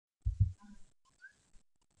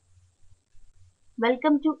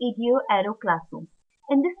Welcome to EDO Aero Classroom.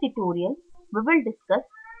 In this tutorial, we will discuss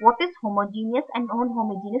what is homogeneous and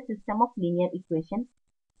non-homogeneous system of linear equation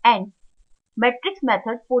and matrix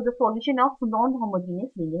method for the solution of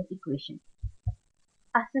non-homogeneous linear equation.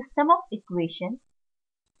 A system of equation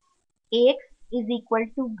Ax is equal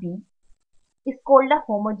to b is called a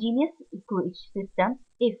homogeneous equation system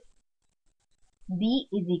if b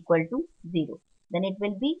is equal to 0. Then it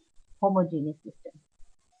will be homogeneous system.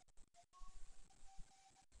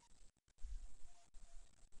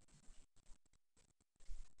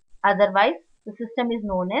 Otherwise, the system is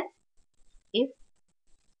known as if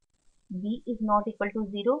b is not equal to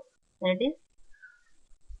 0, then it is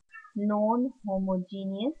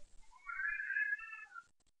non-homogeneous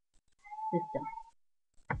system.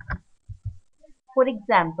 For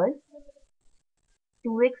example,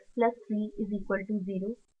 2x plus 3 is equal to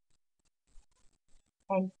 0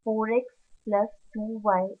 and 4x plus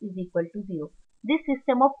 2y is equal to 0. This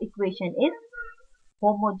system of equation is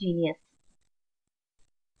homogeneous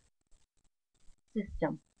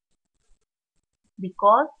system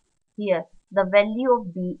because here the value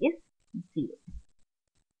of b is 0.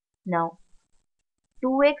 Now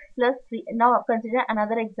 2x plus 3, now consider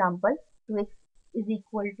another example. 2x is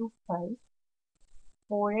equal to 5,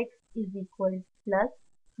 4x is equal plus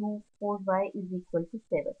 4y is equal to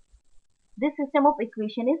 7. This system of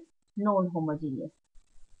equation is non-homogeneous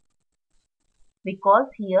because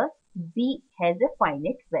here b has a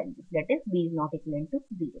finite value, that is b is not equivalent to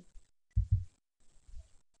 0.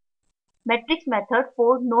 Matrix method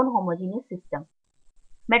for non-homogeneous system.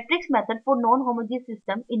 Matrix method for non-homogeneous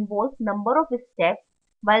system involves number of steps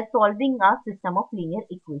while solving a system of linear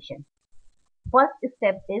equation. First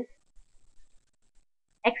step is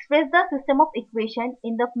express the system of equation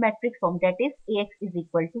in the matrix form, that is Ax is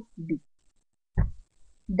equal to b.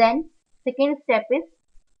 Then second step is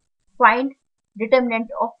find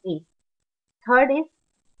determinant of A. Third is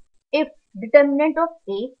if determinant of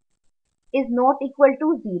A is not equal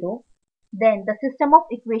to 0, then the system of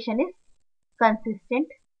equation is consistent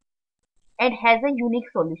and has a unique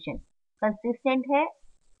solution. Consistent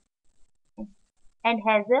है and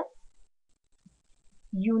has a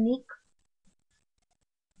unique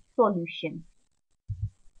solution.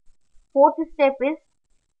 Fourth step is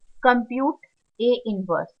compute A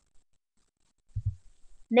inverse.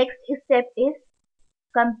 Next step is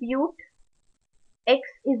compute x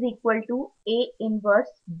is equal to A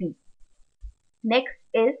inverse b. Next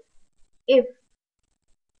is if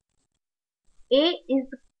A is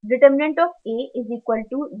determinant of A is equal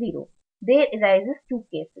to 0, there arises two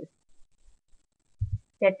cases.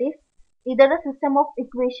 That is, either the system of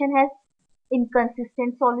equation has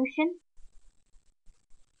inconsistent solution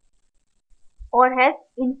or has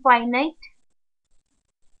infinite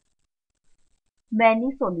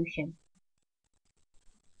many solutions.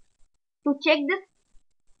 To check this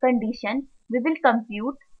condition, we will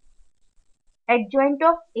compute adjoint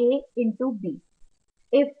of A into B.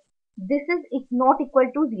 If this is not equal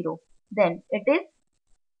to 0, then it is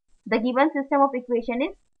the given system of equation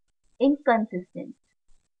is inconsistent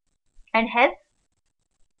and has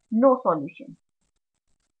no solution.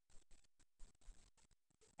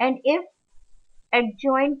 And if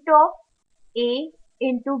adjoint of A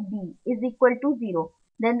into B is equal to 0,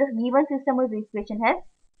 then the given system of equation has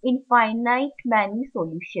infinite many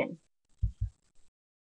solutions.